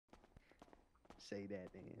Say that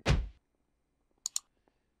then.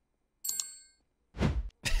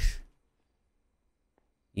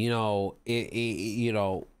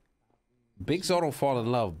 Big Zolo fall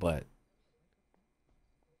in love, but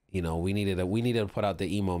we needed to put out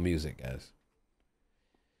the emo music, guys.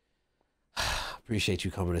 Appreciate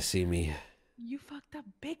you coming to see me. You fucked up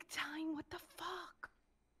big time. What the fuck?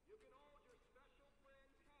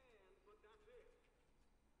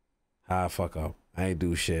 Ah, fuck up. I ain't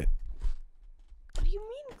do shit. What do you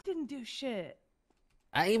mean didn't do shit?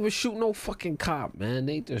 I ain't even shoot no fucking cop, man.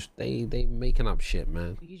 They making up shit,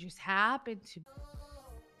 man. You just happened to.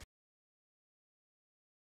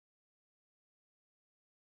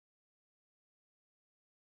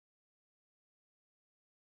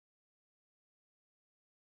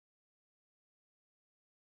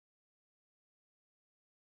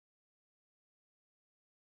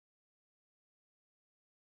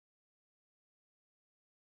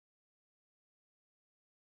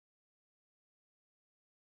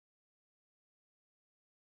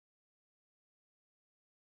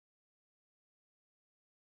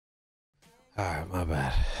 All right, my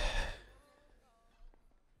bad.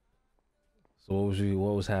 So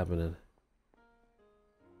what was happening?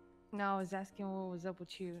 No, I was asking what was up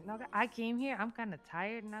with you. No, I came here. I'm kind of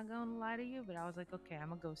tired, not gonna lie to you, but I was like, okay, I'm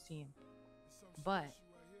gonna go see him. But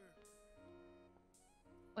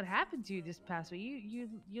what happened to you this past week? You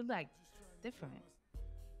like different.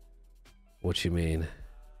 What you mean?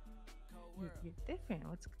 You're different.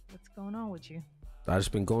 What's going on with you? I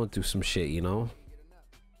just been going through some shit, You've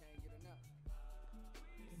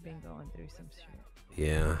been going through some shit.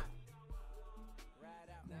 Yeah.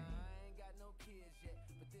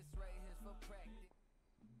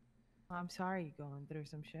 I'm sorry you're going through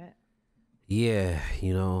some shit. Yeah,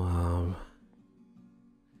 it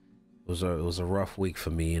was a rough week for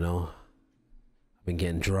me, I've been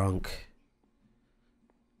getting drunk.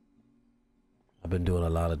 I've been doing a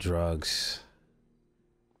lot of drugs.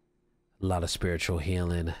 A lot of spiritual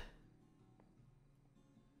healing.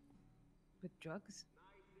 With drugs?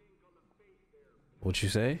 What you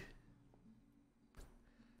say?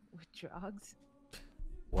 With drugs?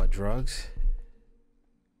 What drugs?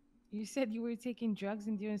 You said you were taking drugs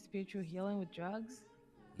and doing spiritual healing with drugs?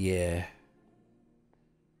 Yeah.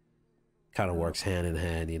 Kind of works hand in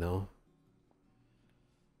hand,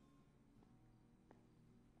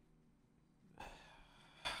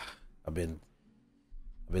 I've been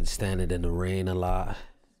standing in the rain a lot.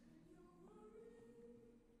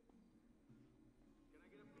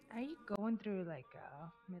 Are you going through like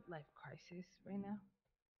a midlife crisis right now?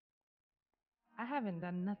 I haven't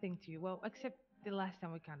done nothing to you. Well, except the last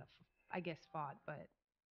time we kind of, I guess, fought, but.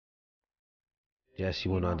 Yes,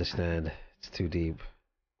 you won't understand. It's too deep.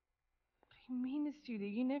 What do you mean it's too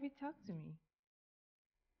deep? You never talk to me.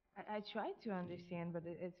 I try to understand, but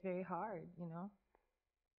it's very hard,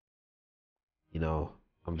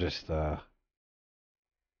 I'm just, I'm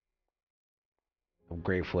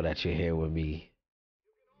grateful that you're here with me.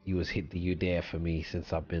 You there for me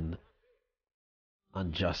since I've been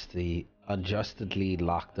unjustly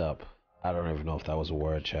locked up. I don't even know if that was a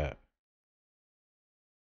word, chat.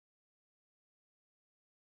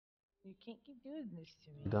 You can't keep doing this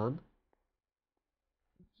to me. You done?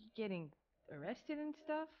 You keep getting arrested and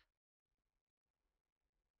stuff.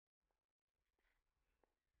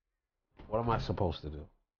 What am I supposed to do?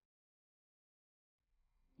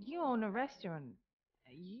 You own a restaurant.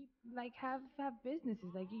 You like have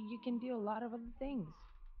businesses. Like you can do a lot of other things.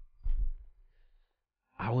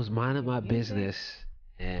 I was minding my Music. business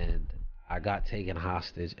and I got taken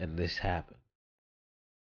hostage and this happened.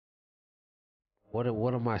 What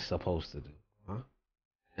am I supposed to do? Huh?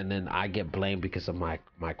 And then I get blamed because of my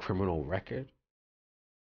criminal record?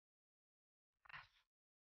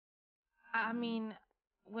 I mean,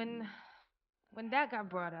 when that got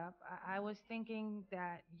brought up, I was thinking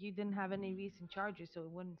that you didn't have any recent charges, so it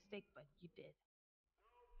wouldn't stick, but you did.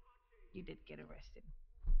 You did get arrested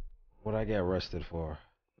What I get arrested for?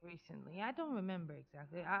 recently. I don't remember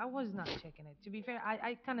exactly. I was not checking it. To be fair,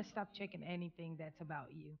 I kind of stopped checking anything that's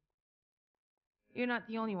about you. You're not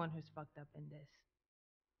the only one who's fucked up in this.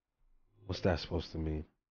 What's that supposed to mean?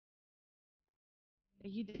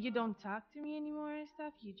 You don't talk to me anymore and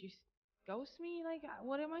stuff. You just ghost me. Like,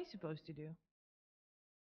 what am I supposed to do?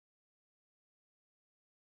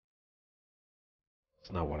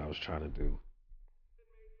 It's not what I was trying to do.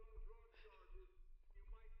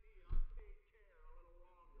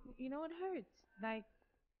 You know, it hurts. Like,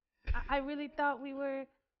 I really thought we were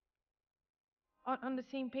on the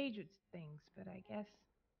same page with things, but I guess.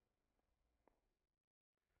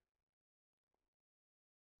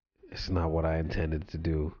 It's not what I intended to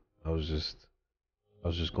do. I was just I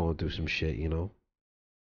was just going through some shit, you know.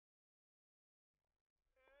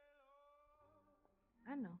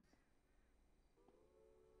 I know.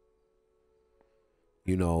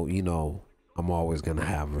 You know, I'm always gonna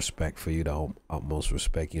have respect for you, the utmost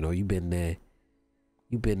respect. You know, you've been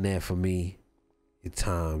there for me at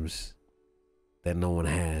times that no one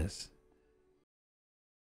has.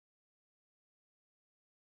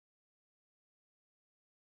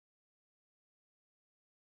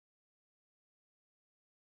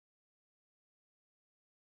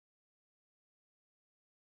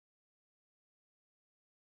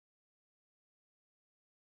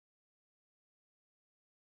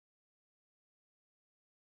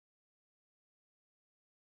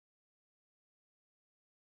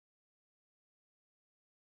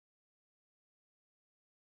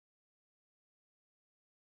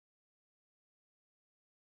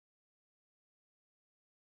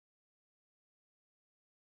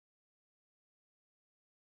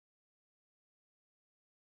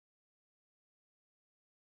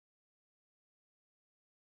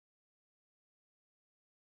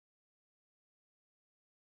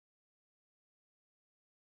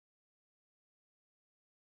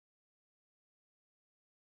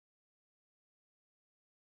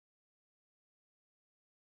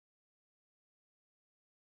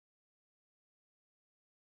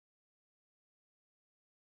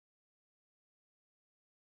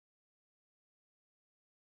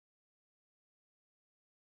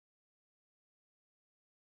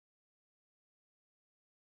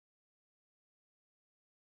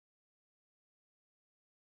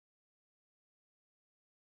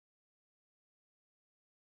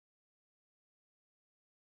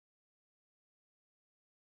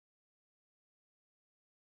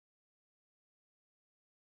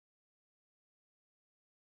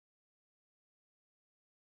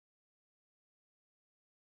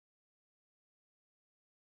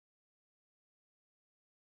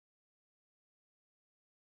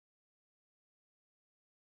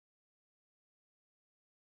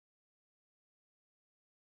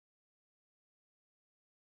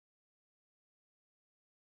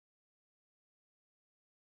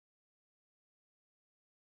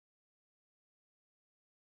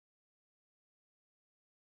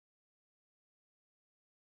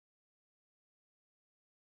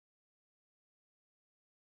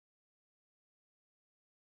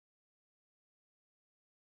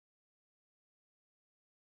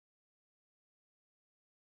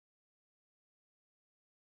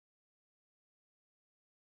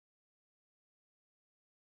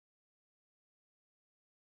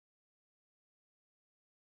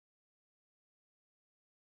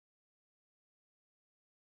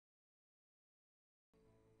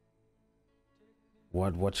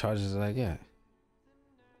 What charges did I get?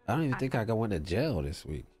 I don't even think I went to jail this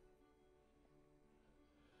week.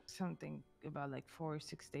 Something about like 4 or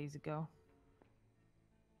 6 days ago.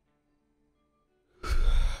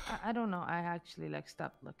 I don't know. I actually like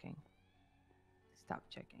stopped looking, stopped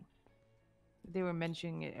checking. They were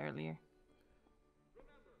mentioning it earlier.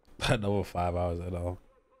 Not over 5 hours at all.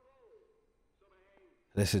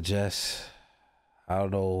 They suggest I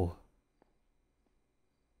don't know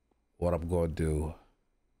what I'm gonna do.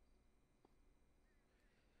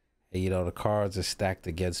 And you know the cards are stacked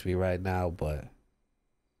against me right now, but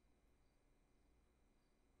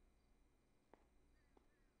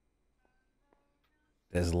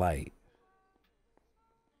there's light.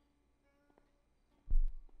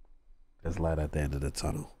 There's light at the end of the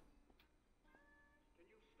tunnel.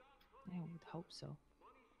 I would hope so.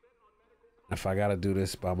 If I gotta do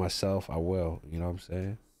this by myself, I will. You know what I'm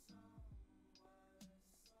saying?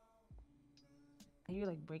 Are you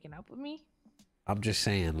like breaking up with me? I'm just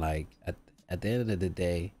saying, like, at the end of the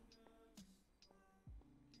day,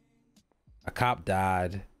 a cop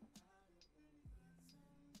died.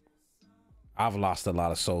 I've lost a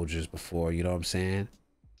lot of soldiers before, you know what I'm saying?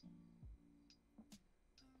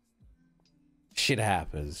 Shit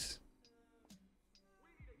happens.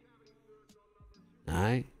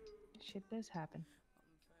 Alright? Shit does happen.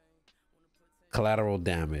 Collateral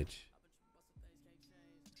damage.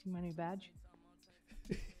 See my new badge?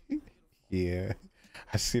 Yeah.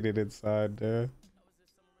 I seen it inside there.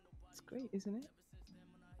 It's great, isn't it?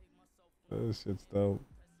 Oh, shit's dope.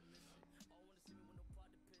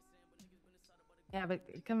 Yeah, but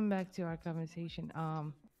coming back to our conversation,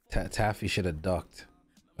 Taffy should have ducked.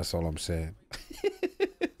 That's all I'm saying.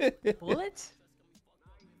 bullets?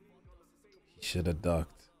 He should have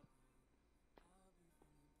ducked.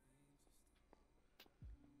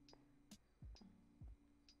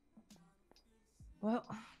 Well,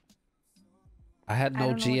 I had I no don't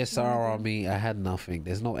know what you want GSR to on do. me. I had nothing.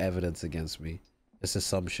 There's no evidence against me. It's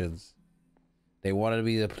assumptions. They wanted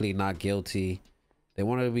me to plead not guilty. They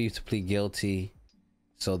wanted me to plead guilty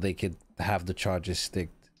so they could have the charges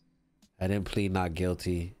sticked. I didn't plead not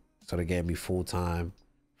guilty, so they gave me full time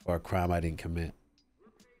for a crime I didn't commit.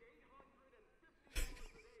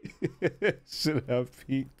 Should have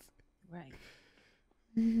peeked.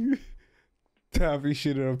 Right. Tavi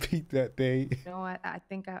should have peeked that day. You know, I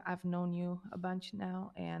think I've known you a bunch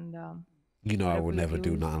now, and You know I would whatever never you do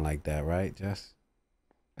do is- nothing like that, right, Jess?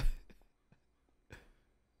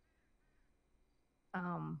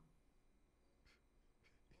 um,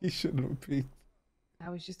 He shouldn't have peeked. I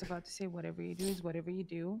was just about to say, whatever you do is whatever you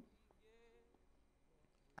do.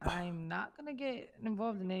 I'm not gonna get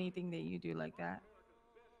involved in anything that you do like that.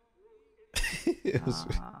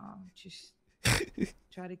 Just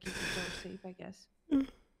try to keep yourself safe, I guess.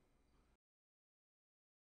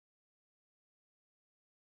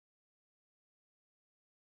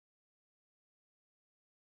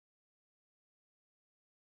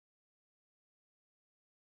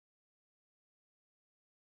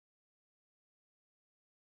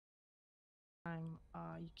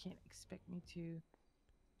 You can't expect me to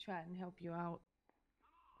try and help you out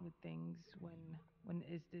with things when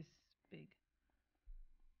is this big.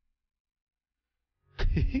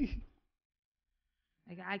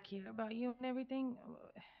 Like I care about you and everything,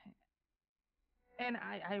 and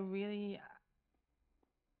I really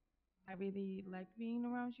like being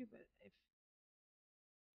around you. But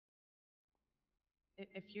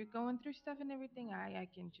if you're going through stuff and everything, I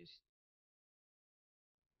can just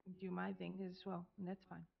do my thing as well, and that's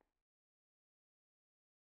fine.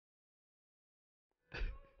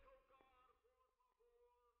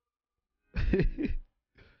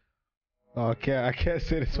 Oh, I can't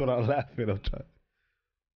say this without laughing. I'm trying.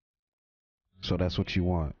 So that's what you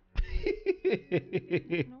want. No,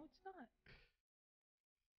 it's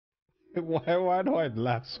not. Why do I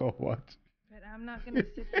laugh so much? But I'm not gonna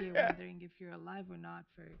sit here wondering if you're alive or not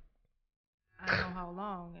for I don't know how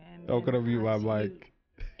long, and I'm then gonna mute I my see you mic.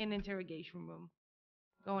 in interrogation room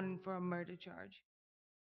going in for a murder charge.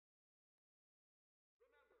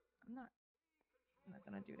 I'm not. I'm not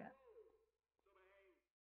gonna do that.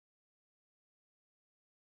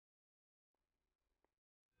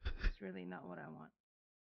 It's really not what I want.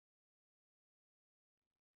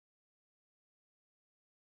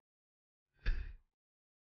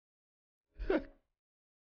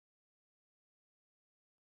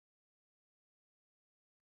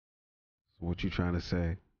 What you trying to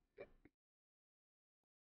say?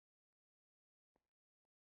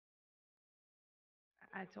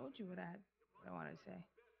 I told you what I want to say.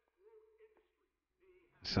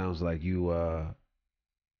 Sounds like you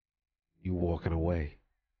walking away.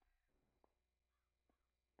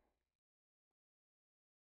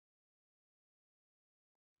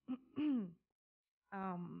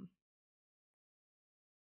 um,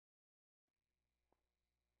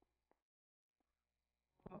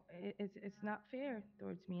 well, it's not fair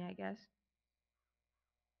towards me, I guess.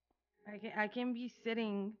 I can be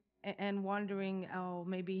sitting and wondering, oh,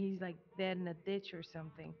 maybe he's like dead in a ditch or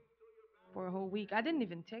something for a whole week. I didn't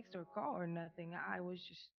even text or call or nothing. I was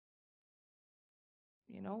just,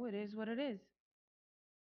 it is what it is.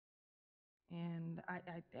 And I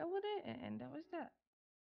dealt with it, and that was that.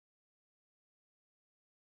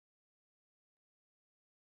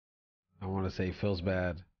 I want to say feels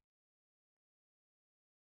bad.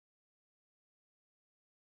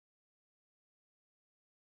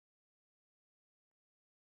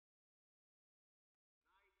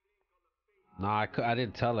 Nah, I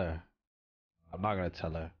didn't tell her. I'm not gonna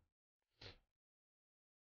tell her.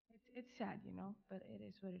 It's sad, but it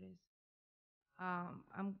is what it is.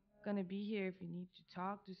 I'm gonna be here if you need to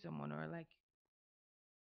talk to someone or like,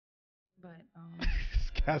 but I'm not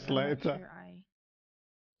Gaslighter. sure.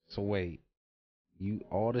 So wait, you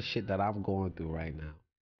all the shit that I'm going through right now.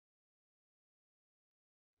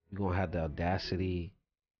 You gonna have the audacity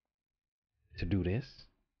to do this?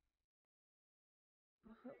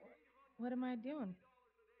 What am I doing?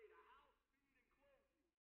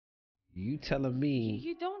 You telling You me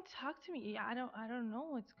you don't talk to me. I don't know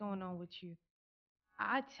what's going on with you.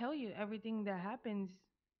 I tell you everything that happens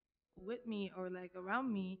with me or like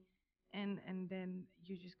around me, and then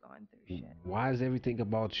you're just going through shit. why is everything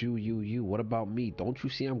about you? What about me? Don't you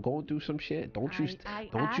see I'm going through some shit? I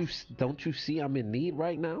asked. Don't you see I'm in need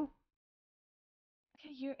right now?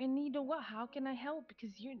 Okay, you're in need of what? How can I help?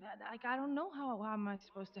 Because you're not, like I don't know how am I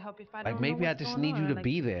supposed to help if I Like don't know maybe I what's just going need you on. to Like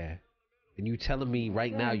be there. And you telling me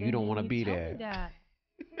right now you don't then want to you be tell me there. that.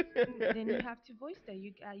 Then you have to voice that.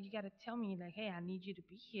 You gotta tell me like, hey, I need you to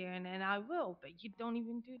be here, and I will. But you don't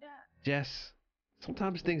even do that. Jess,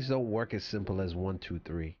 Sometimes things don't work as simple as 1, 2,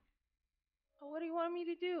 3. What do you want me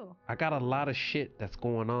to do? I got a lot of shit that's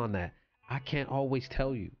going on that I can't always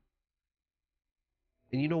tell you.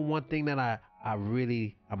 And you know one thing that I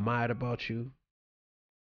really admired about you?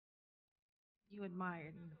 You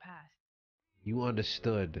admired in the past. You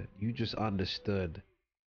understood. You just understood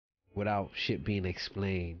without shit being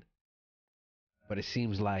explained. But it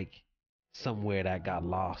seems like somewhere that got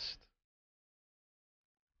lost.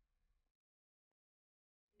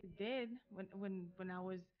 It did when I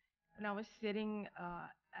was sitting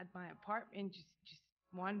at my apartment, just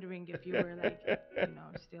wondering if you were like,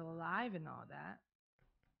 still alive and all that.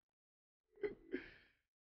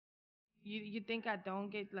 You think I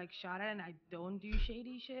don't get like shot at and I don't do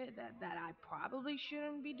shady shit that I probably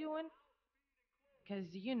shouldn't be doing? Cause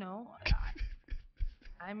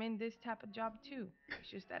I'm in this type of job too. It's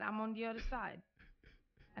just that I'm on the other side,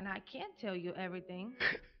 and I can't tell you everything,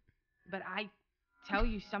 but I tell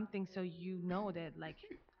you something so you know that like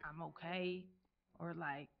I'm okay, or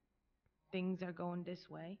like things are going this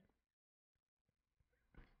way.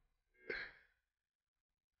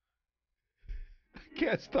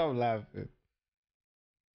 Can't stop laughing.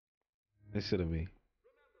 Listen to me.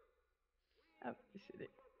 This is it.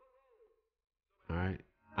 All right.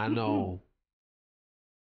 I know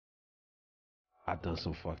I've done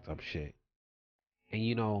some fucked up shit.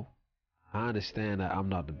 And I understand that I'm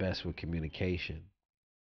not the best with communication.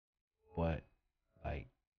 But like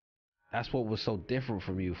that's what was so different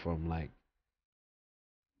from you from like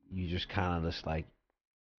you just kind of just like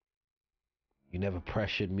you never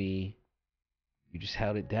pressured me. You just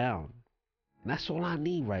held it down. And that's all I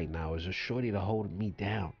need right now is a shorty to hold me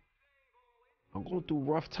down. I'm going through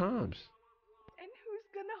rough times. And who's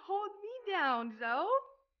gonna hold me down, Zoe?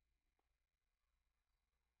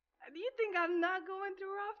 Do you think I'm not going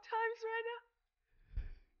through rough times right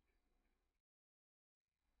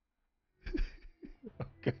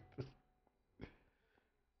Okay.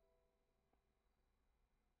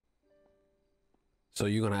 So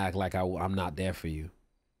you're gonna act like I'm not there for you?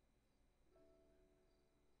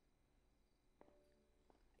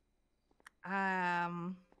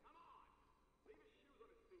 now?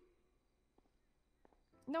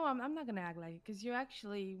 No, I'm not gonna act like it, because you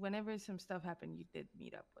actually, whenever some stuff happened, you did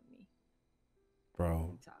meet up with me Bro,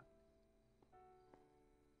 and talk.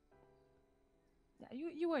 Yeah,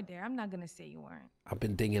 you were there. I'm not gonna say you weren't. I've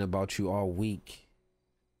been thinking about you all week.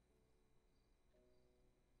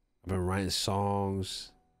 I've been writing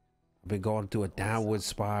songs. I've been going through a downward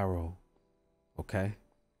spiral. Okay?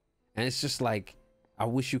 And it's just like, I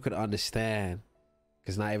wish you could understand,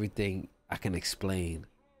 because not everything I can explain.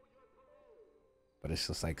 But it's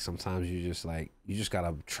just like, sometimes you just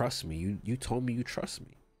gotta trust me. You told me you trust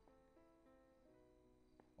me.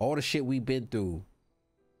 All the shit we've been through,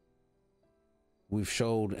 we've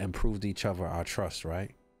showed and proved each other our trust,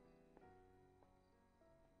 right?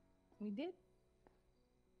 We did.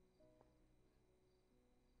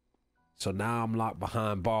 So now I'm locked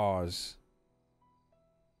behind bars.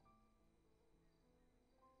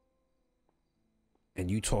 And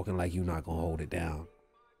you talking like you not gonna hold it down.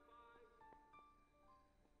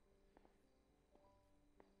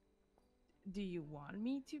 Do you want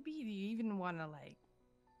me to be? Do you even want to like?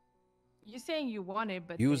 You're saying you want it,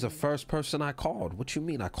 but You was the then first person I called. What you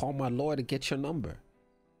mean? I called my lawyer to get your number.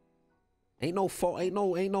 Ain't no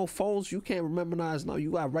phones. You can't memorize. No,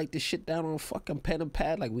 you gotta write this shit down on a fucking pen and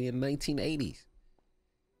pad like we in 1980s.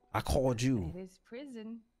 I called you. it is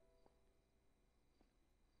prison.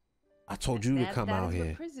 I told you to That come that out is what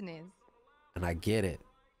here, prison is. and I get it.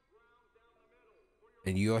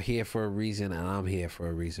 And you're here for a reason, and I'm here for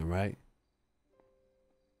a reason, right?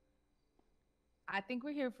 I think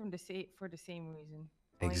we're here for the same reason.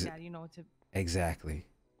 Only that to Exactly.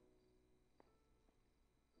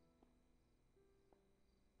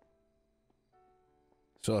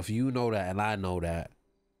 So if you know that and I know that,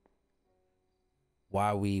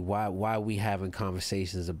 why we having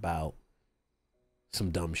conversations about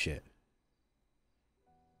some dumb shit?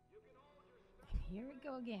 Here we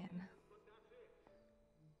go again.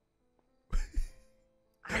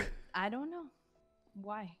 I don't know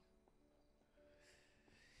why.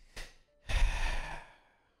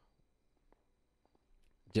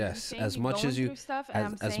 Jess, as much as you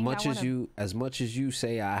as much as you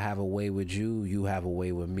say I have a way with you, you have a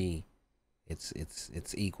way with me.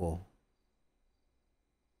 It's equal.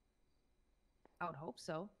 I would hope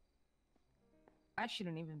so. I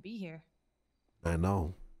shouldn't even be here. I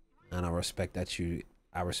know. And I respect that you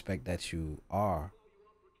are.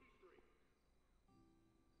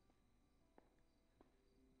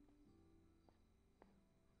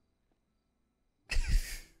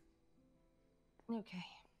 Okay.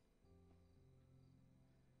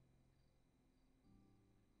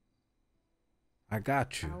 I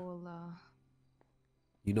got I you. will.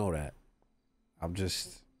 You know that. I'm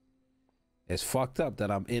just. It's fucked up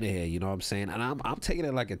that I'm in here. You know what I'm saying? And I'm taking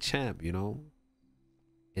it like a champ. You know.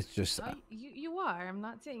 It's just. You are. I'm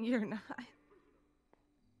not saying you're not.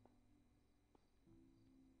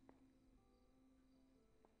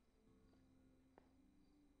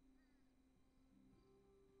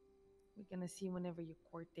 We're gonna see whenever your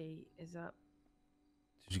court date is up.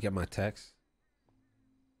 Did you get my text?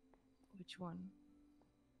 Which one?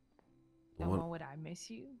 The The one. one with I miss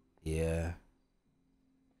you? Yeah.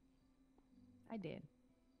 I did.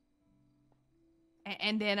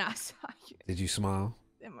 And then I saw you. Did you smile?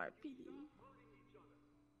 MRPD.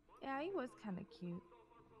 Yeah, he was kind of cute.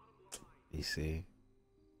 You see.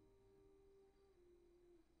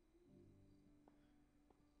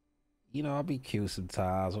 You know, I'll be cute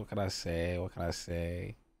sometimes. What can I say? What can I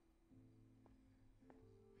say?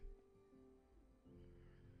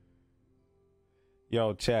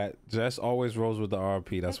 Yo, chat. Jess always rolls with the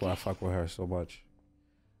RP. That's why I fuck with her so much.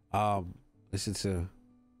 Listen to,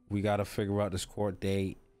 we gotta figure out this court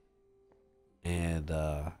date, and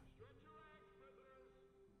I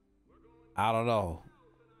don't know.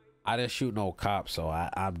 I didn't shoot no cops, so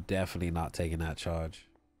I'm definitely not taking that charge.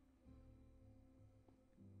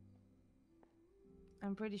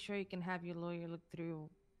 I'm pretty sure you can have your lawyer look through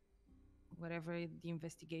whatever the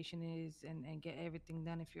investigation is and get everything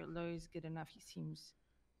done. If your lawyer is good enough, he seems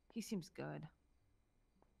good.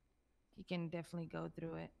 He can definitely go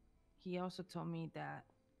through it. He also told me that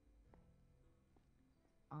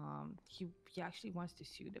he actually wants to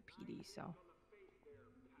sue the PD. So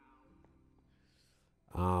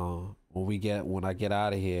When I get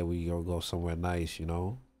out of here, we gonna go somewhere nice, you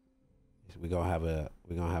know. We gonna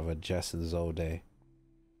have a Jess and Zoe day.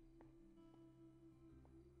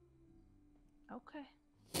 okay.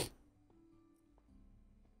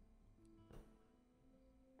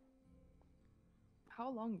 How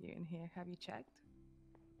long are you in here? Have you checked?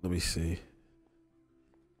 Let me see.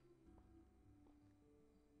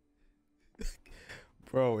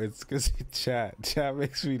 Bro, it's because chat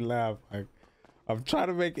makes me laugh. Like, I'm trying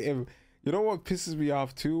to make it. You know what pisses me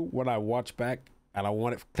off too? When I watch back and I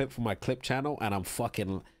want it clip from my clip channel and I'm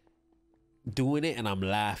fucking doing it and I'm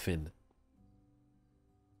laughing.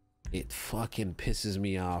 It fucking pisses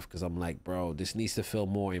me off because I'm like, bro, this needs to feel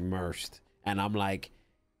more immersed. And I'm like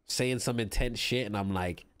saying some intense shit and I'm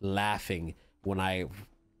like laughing when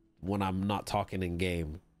I'm not talking in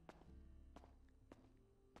game.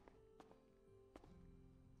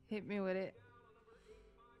 Hit me with it.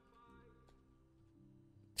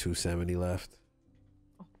 270 left.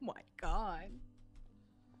 Oh my god.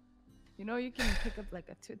 You know, you can pick up like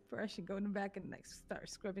a toothbrush and go in the back and like start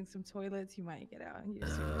scrubbing some toilets. You might get out and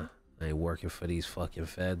use it. I ain't working for these fucking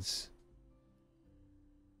feds.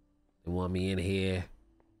 They want me in here.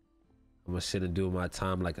 I'm gonna sit and do my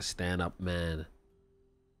time like a stand-up man.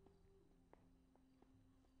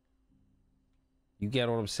 You get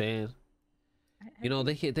what I'm saying? You know,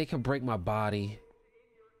 they can break my body.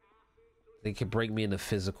 They can break me in the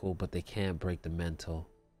physical, but they can't break the mental.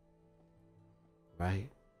 Right?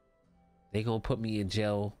 They gonna put me in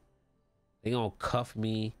jail. They gonna cuff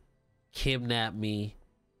me, kidnap me,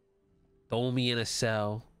 throw me in a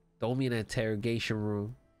cell, throw me in an interrogation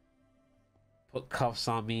room, put cuffs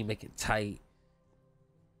on me, make it tight.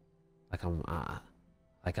 Like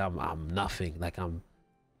I'm nothing. Like I'm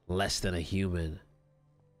less than a human.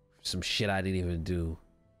 Some shit I didn't even do.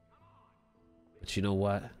 But you know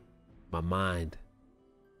what? My mind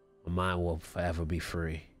will forever be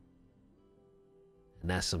free.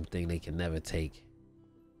 And that's something they can never take.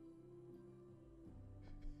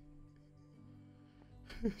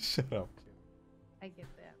 Shut up. I get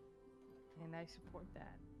that. And I support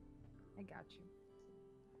that. I got you.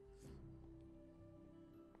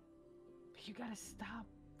 But you gotta stop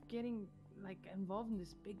getting like involved in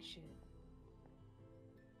this big shit.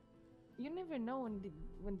 You never know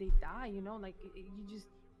when they die, you know, like you just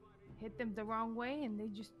hit them the wrong way and they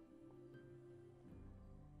just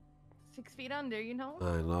 6 feet under, you know?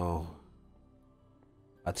 I know.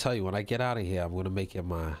 I tell you, when I get out of here, I'm gonna make it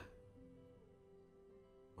my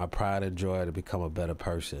pride and joy to become a better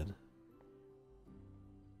person.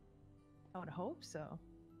 I would hope so.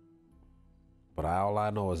 But all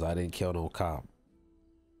I know is I didn't kill no cop.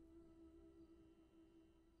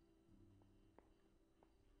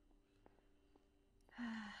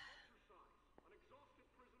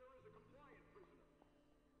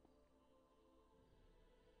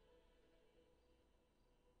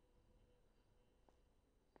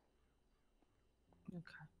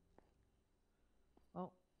 Okay.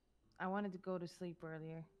 Well, I wanted to go to sleep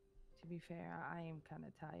earlier. To be fair, I am kind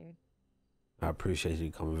of tired. I appreciate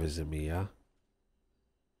you coming visit me, yeah?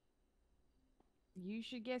 You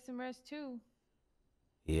should get some rest too.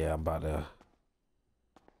 Yeah, I'm about to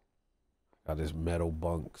got this metal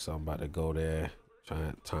bunk, so I'm about to go there.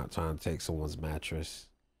 Trying to take someone's mattress.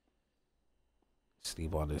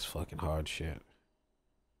 Sleep on this fucking hard shit.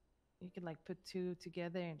 You could like put two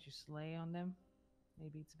together and just lay on them.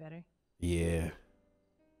 Maybe it's better. Yeah.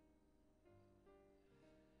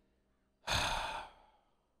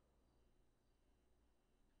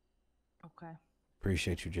 Okay.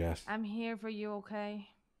 Appreciate you, Jess. I'm here for you, okay?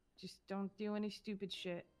 Just don't do any stupid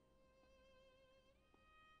shit.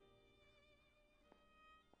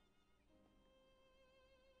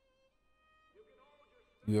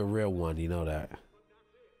 You a real one, you know that.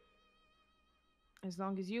 As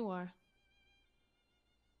long as you are.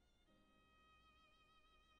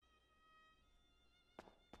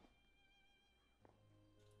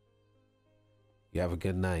 You have a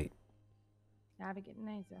good night. Have a good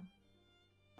night, though.